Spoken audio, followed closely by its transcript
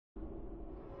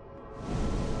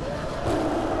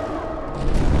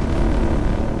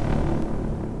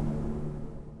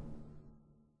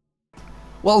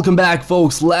Welcome back,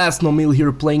 folks. LastKnownMeal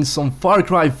here playing some Far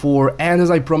Cry 4, and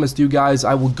as I promised you guys,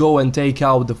 I will go and take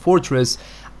out the fortress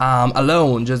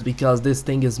alone, just because this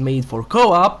thing is made for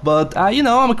co-op, but you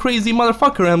know, I'm a crazy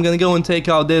motherfucker. I'm gonna go and take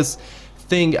out this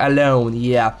thing alone,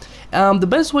 yeah. The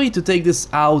best way to take this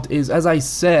out is, as I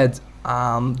said,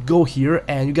 go here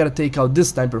and you gotta take out this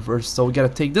sniper first. So we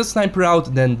gotta take this sniper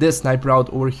out, then this sniper out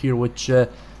over here, which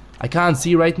I can't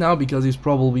see right now because he's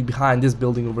probably behind this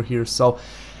building over here. So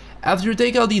after you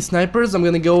take out these snipers, I'm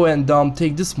gonna go and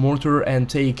take this mortar and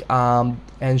take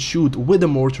and shoot with the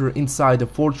mortar inside the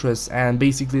fortress, and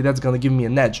basically that's gonna give me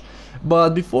an edge.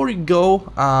 But before you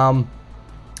go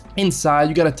inside,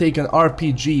 you gotta take an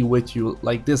RPG with you,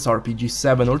 like this RPG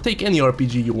 7, or take any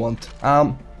RPG you want.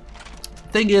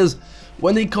 Thing is,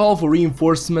 when they call for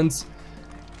reinforcements,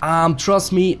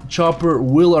 trust me, chopper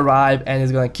will arrive and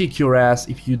is gonna kick your ass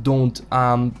if you don't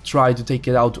try to take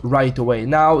it out right away.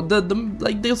 Now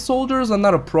the soldiers are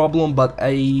not a problem, but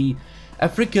a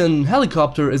freaking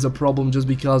helicopter is a problem, just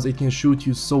because it can shoot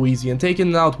you so easy, and taking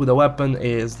it out with a weapon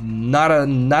is not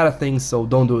a thing. So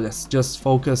don't do this. Just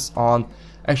focus on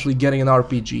actually getting an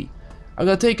RPG. I'm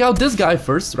gonna take out this guy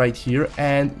first right here,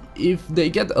 and if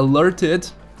they get alerted,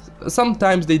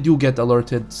 sometimes they do get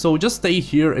alerted, so just stay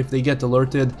here if they get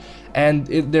alerted, and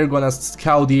they're gonna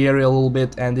scout the area a little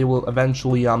bit, and they will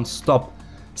eventually stop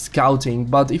scouting.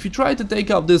 But if you try to take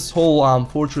out this whole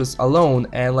fortress alone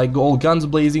and like go all guns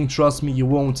blazing, trust me, you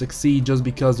won't succeed, just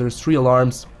because there's 3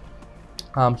 alarms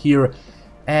here.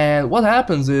 And what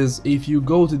happens is, if you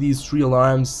go to these 3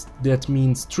 alarms, that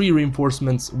means 3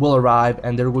 reinforcements will arrive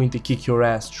and they're going to kick your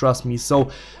ass, trust me.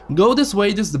 So go this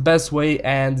way. This is the best way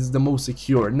and it's the most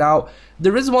secure. Now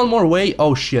there is one more way.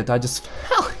 Oh shit, I just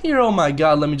fell here. Oh my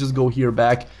god, let me just go here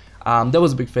back. That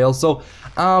was a big fail. So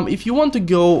if you want to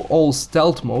go all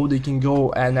stealth mode, you can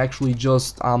go and actually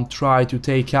just try to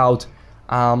take out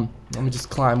let me just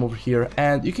climb over here,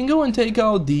 and you can go and take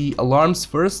out the alarms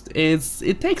first.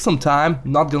 It takes some time,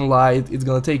 not gonna lie. It's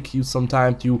gonna take you some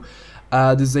time to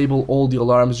disable all the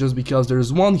alarms, just because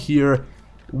there's one here,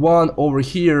 one over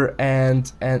here, and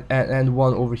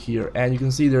one over here, and you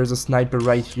can see there's a sniper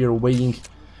right here waiting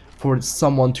for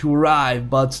someone to arrive.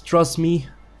 But trust me,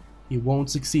 he won't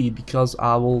succeed, because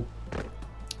I will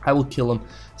kill him.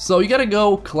 So you gotta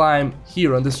go climb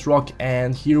here on this rock,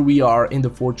 and here we are in the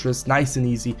fortress, nice and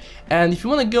easy. And if you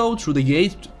want to go through the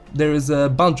gate, there is a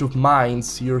bunch of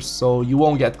mines here, so you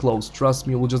won't get close, trust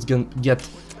me. We'll just get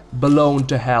blown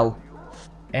to hell.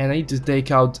 And I need to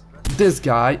take out this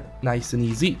guy, nice and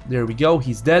easy. There we go,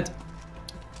 he's dead.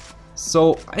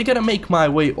 So I gotta make my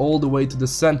way all the way to the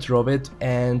center of it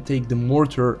and take the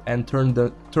mortar and turn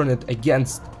it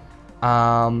against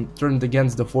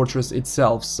the fortress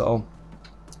itself. So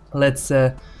let's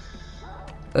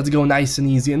go nice and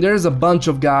easy. And there's a bunch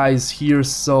of guys here,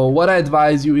 so what I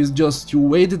advise you is just to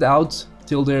wait it out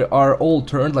till they are all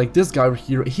turned. Like this guy over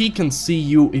here, he can see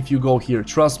you if you go here,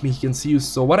 trust me, he can see you.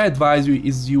 So what I advise you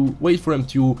is you wait for him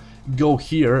to go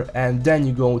here, and then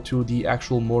you go to the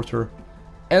actual mortar.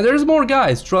 And there's more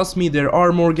guys, trust me, there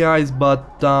are more guys,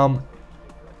 but I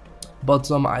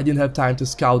didn't have time to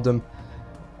scout them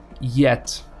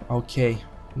yet. Okay,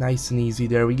 nice and easy,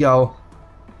 there we go.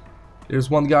 There's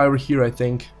one guy over here, I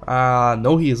think.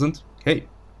 No, he isn't. Okay,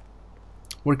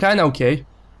 we're kinda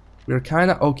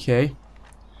okay.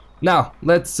 Now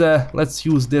let's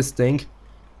use this thing,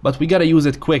 but we gotta use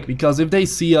it quick, because if they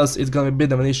see us, it's gonna be a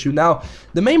bit of an issue. Now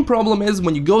the main problem is,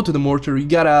 when you go to the mortar, you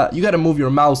gotta move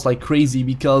your mouse like crazy,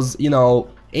 because you know,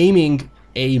 aiming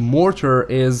a mortar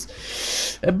is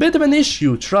a bit of an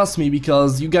issue, trust me,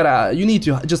 because you need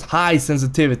to just high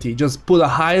sensitivity, just put a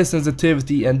higher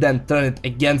sensitivity and then turn it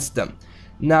against them.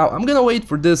 Now I'm gonna wait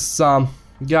for this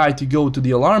guy to go to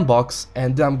the alarm box,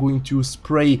 and then I'm going to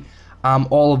spray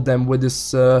all of them with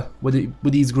this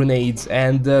with these grenades,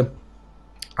 and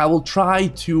I will try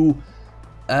to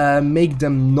make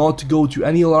them not go to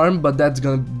any alarm, but that's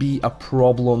gonna be a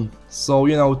problem. So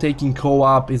you know, taking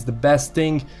co-op is the best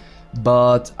thing,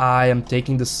 but I am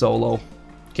taking the solo.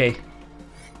 Okay,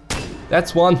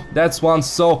 that's one.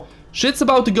 So shit's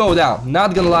about to go down,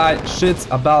 not gonna lie, shit's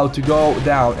about to go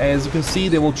down. As you can see,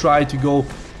 they will try to go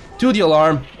to the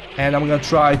alarm, and I'm gonna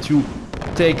try to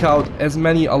take out as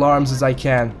many alarms as I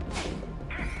can.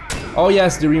 Oh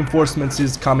yes, the reinforcements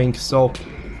is coming, so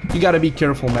you gotta be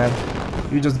careful, man.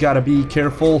 You just gotta be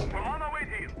careful.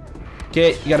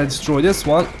 Okay, you gotta destroy this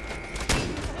one.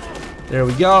 There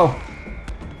we go.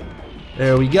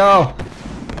 There we go.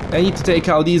 I need to take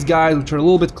out these guys, which are a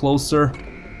little bit closer,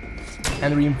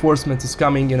 and reinforcements is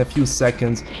coming in a few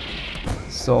seconds.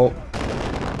 So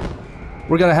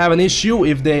we're gonna have an issue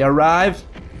if they arrive.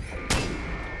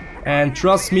 And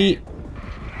trust me,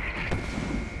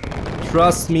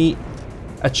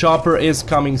 a chopper is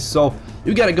coming. So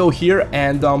you gotta go here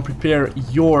and prepare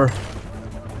your...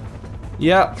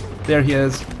 Yeah, there he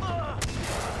is.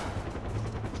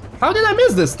 How did I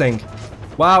miss this thing?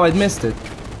 Wow, I missed it.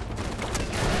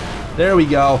 There we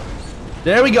go.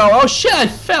 There we go. Oh shit, I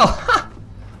fell.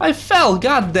 I fell,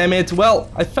 god damn it. Well,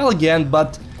 I fell again,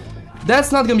 but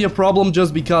that's not gonna be a problem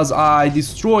just because I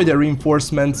destroyed the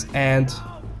reinforcements and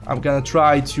I'm gonna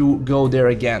try to go there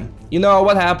again. You know,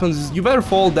 what happens is you better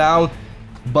fall down,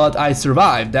 but I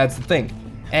survived, that's the thing.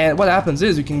 And what happens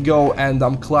is you can go and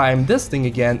climb this thing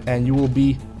again and you'll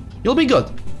be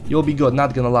good. You'll be good,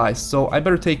 not gonna lie. So I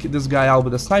better take this guy out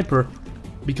with a sniper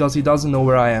because he doesn't know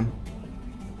where I am.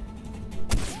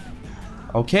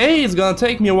 Okay, it's gonna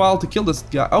take me a while to kill this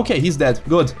guy. Okay, he's dead.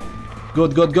 Good.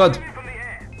 Good, good, good.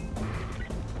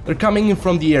 They're coming in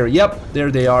from the air. Yep,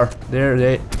 there they are. There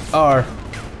they are.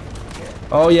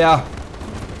 Oh yeah.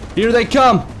 Here they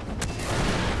come.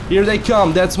 Here they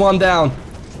come. That's one down.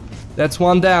 That's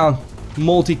one down.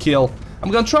 Multi-kill.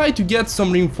 I'm gonna try to get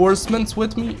some reinforcements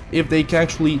with me if they can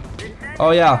actually...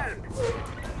 Oh yeah.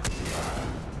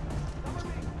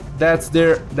 That's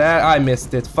there. That I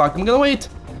missed it. Fuck. I'm gonna wait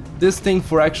this thing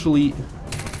for actually...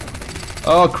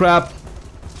 Oh crap.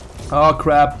 Oh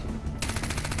crap.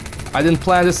 I didn't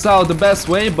plan this out the best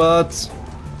way, but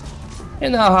you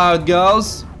know how it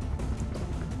goes.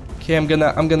 Okay, I'm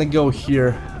gonna go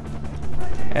here.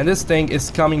 And this thing is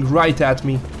coming right at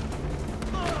me.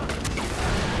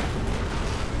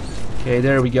 Okay,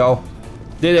 there we go.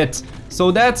 Did it.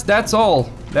 So that's all.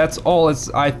 That's all as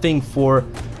I think for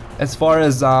as far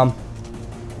as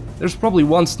there's probably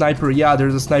one sniper. Yeah,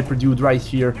 there's a sniper dude right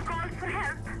here.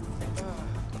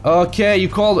 Okay, you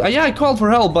called... yeah, I called for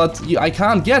help, but I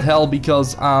can't get help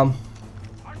because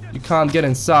you can't get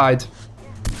inside.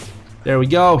 There we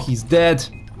go, he's dead.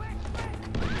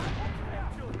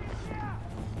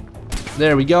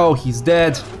 There we go, he's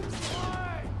dead.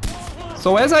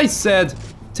 So as I said,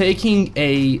 taking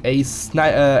a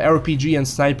RPG and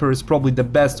sniper is probably the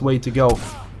best way to go.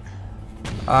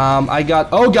 I got...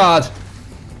 Oh god!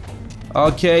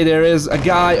 Okay, there is a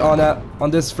guy on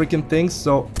this freaking thing,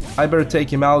 so I better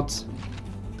take him out.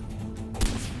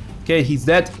 Okay, he's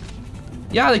dead.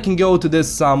 Yeah, they can go to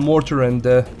this mortar and...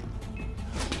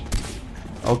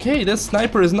 Okay, this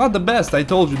sniper is not the best, I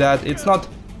told you that. It's not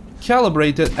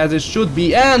calibrated as it should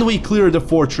be. And we cleared the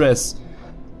fortress.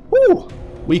 Woo!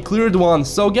 We cleared one.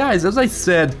 So guys, as I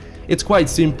said, it's quite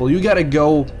simple. You gotta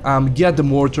go get the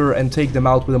mortar and take them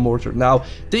out with a mortar. Now,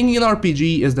 taking an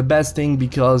RPG is the best thing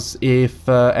because if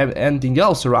anything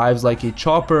else arrives, like a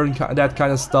chopper and that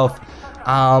kind of stuff,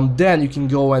 then you can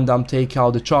go and take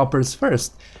out the choppers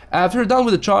first. After you're done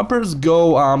with the choppers,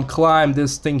 go climb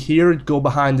this thing here, go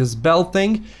behind this bell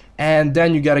thing, and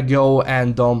then you gotta go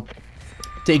and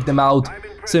take them out.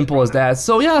 Simple as that.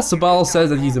 So yeah, Sabal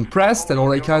says that he's impressed and all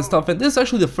that kind of stuff, and this is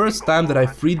actually the first time that I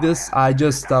freed this. I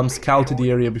just scouted the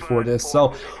area before this. So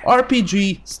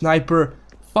RPG, sniper,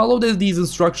 follow these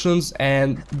instructions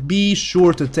and be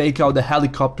sure to take out the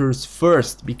helicopters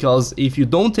first, because if you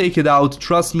don't take it out,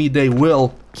 trust me, they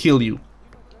will kill you.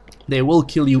 They will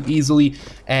kill you easily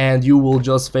and you will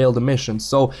just fail the mission.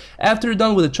 So after you're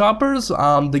done with the choppers,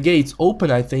 the gates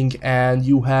open, I think, and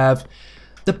you have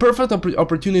the perfect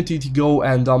opportunity to go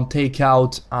and take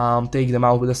them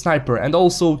out with a sniper, and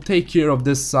also take care of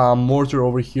this mortar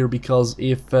over here, because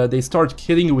if they start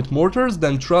hitting you with mortars,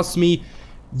 then trust me,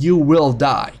 you will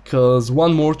die, because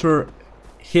one mortar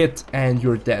hit and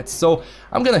you're dead. So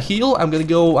I'm gonna heal, I'm gonna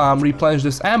go replenish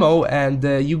this ammo, and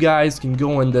you guys can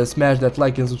go and smash that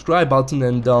like and subscribe button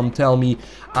and tell me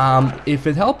if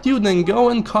it helped you. Then go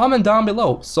and comment down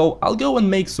below. So I'll go and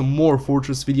make some more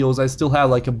fortress videos. I still have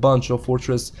like a bunch of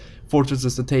fortresses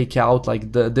to take out,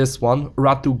 like this one,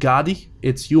 Ratu Gadi.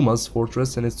 It's Yuma's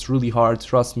fortress and it's really hard,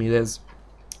 trust me it is.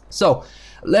 So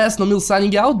LastKnownMeal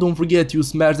signing out. Don't forget to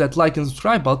smash that like and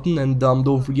subscribe button, and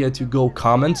don't forget to go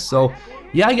comment. So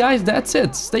yeah guys, that's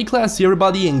it. Stay classy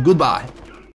everybody, and goodbye.